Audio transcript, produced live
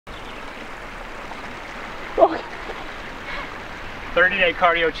Okay. 30-day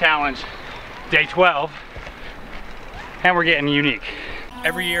cardio challenge, day 12, and we're getting unique.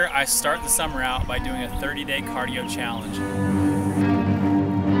 Every year I start the summer out by doing a 30-day cardio challenge.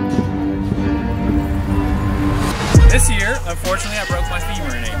 This year, unfortunately, I broke my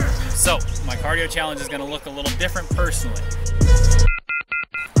femur in April, so my cardio challenge is going to look a little different personally.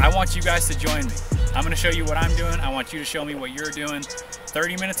 I want you guys to join me. I'm going to show you what I'm doing. I want you to show me what you're doing.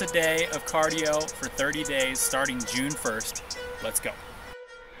 30 minutes a day of cardio for 30 days starting June 1st. Let's go.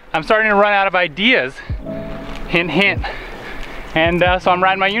 I'm starting to run out of ideas. Hint, hint. And so I'm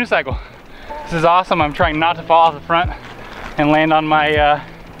riding my unicycle. This is awesome. I'm trying not to fall off the front and land on my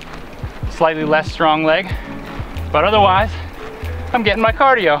slightly less strong leg. But otherwise, I'm getting my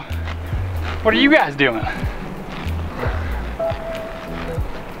cardio. What are you guys doing?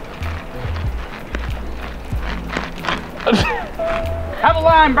 Have a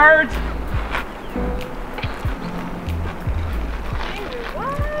line, birds!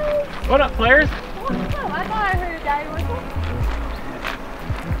 What up, players? What's up? I thought I heard a daddy whistle.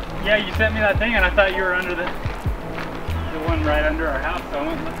 Yeah, you sent me that thing and I thought you were under the one right under our house, so I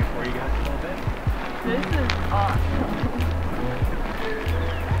went looking for you guys a little bit. This is awesome.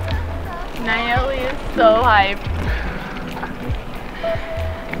 Nayeli is so hyped.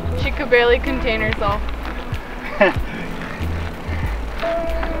 She could barely contain herself.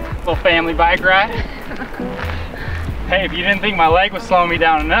 Little family bike ride. Hey, if you didn't think my leg was slowing me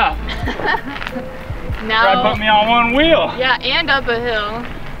down enough, now try to put me on one wheel. Yeah, and up a hill.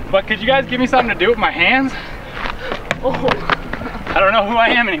 But could you guys give me something to do with my hands? Oh. I don't know who I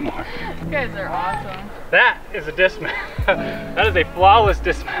am anymore. You guys are awesome. That is a dismount. That is a flawless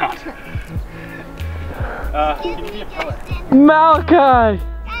dismount. Malachi!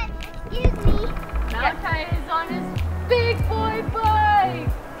 Excuse me. Malachi is on his big boy bike.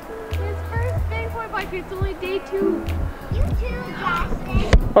 His first big boy bike. It's only day 2. You too,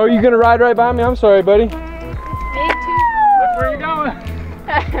 Justin. Oh, you gonna ride right by me? I'm sorry, buddy. Day 2. Look where you're going.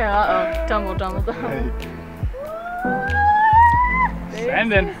 Uh-oh. Tumble.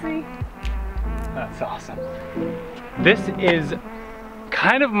 Sending. That's awesome. This is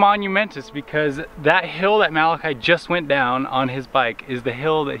kind of monumentous because that hill that Malachi just went down on his bike is the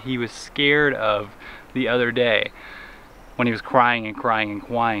hill that he was scared of the other day when he was crying and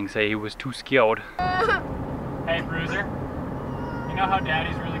crying, say he was too scared. Hey, Bruiser. You know how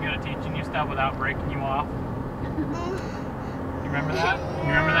Daddy's really good at teaching you stuff without breaking you off? You remember that? You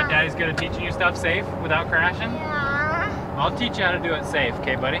remember that Daddy's good at teaching you stuff safe without crashing? Yeah. I'll teach you how to do it safe,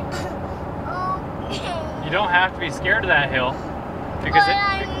 okay, buddy? Okay. You don't have to be scared of that hill because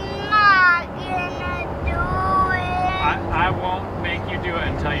I'm not gonna do it. I won't make you do it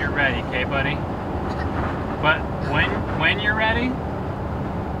until you're ready, okay, buddy? But when you're ready,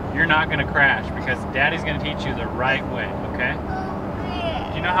 you're not gonna crash because Daddy's gonna teach you the right way, okay?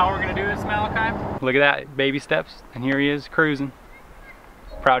 Do you know how we're gonna do this, Malachi? Look at that, baby steps, and here he is cruising.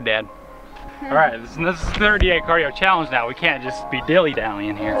 Proud dad. All right, this is the 30-day cardio challenge now. We can't just be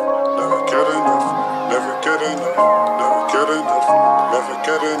dilly-dallying here. Never get enough, never get enough, never get enough, never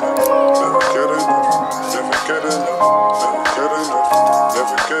get enough, never get enough, never get enough, never get enough,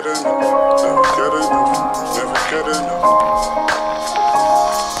 never get enough, never get enough, never get enough.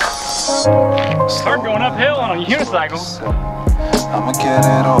 Start going uphill on a unicycle. I'ma get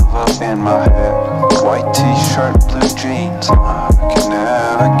it all up in my head. White t-shirt, blue jeans. I can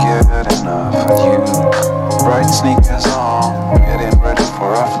never get enough of you. Bright sneakers on, getting ready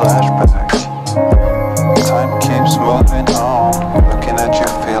for a flashback. Time keeps moving on, looking at you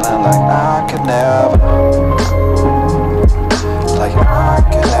feeling like I could never, like I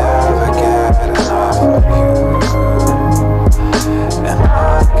could never get enough of you. And I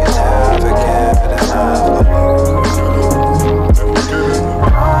could never get enough of you.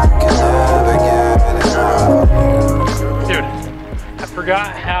 Dude, I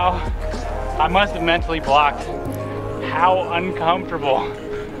forgot how I must have mentally blocked how uncomfortable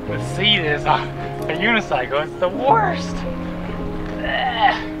the seat is on a unicycle. It's the worst.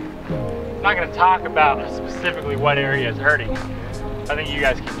 I'm not gonna talk about specifically what area is hurting. I think you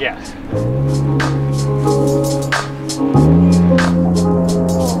guys can guess.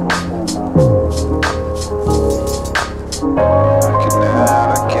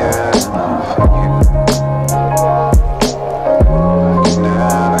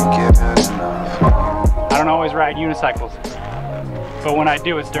 Ride unicycles, but when I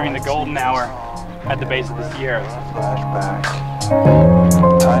do, it's during the golden hour at the base of the Sierras.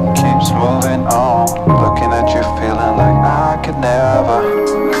 Time keeps moving on, looking at you feeling like I could never,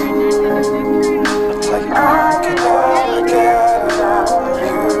 like I could never get enough of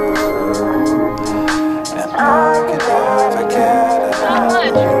you, and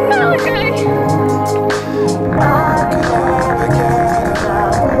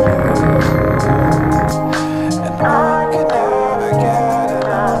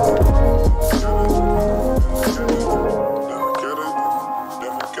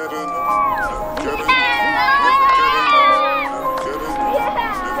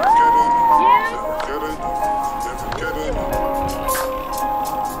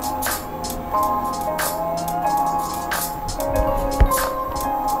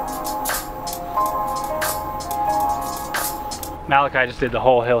Malachi just did the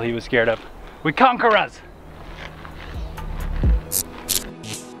whole hill he was scared of. We conquerors!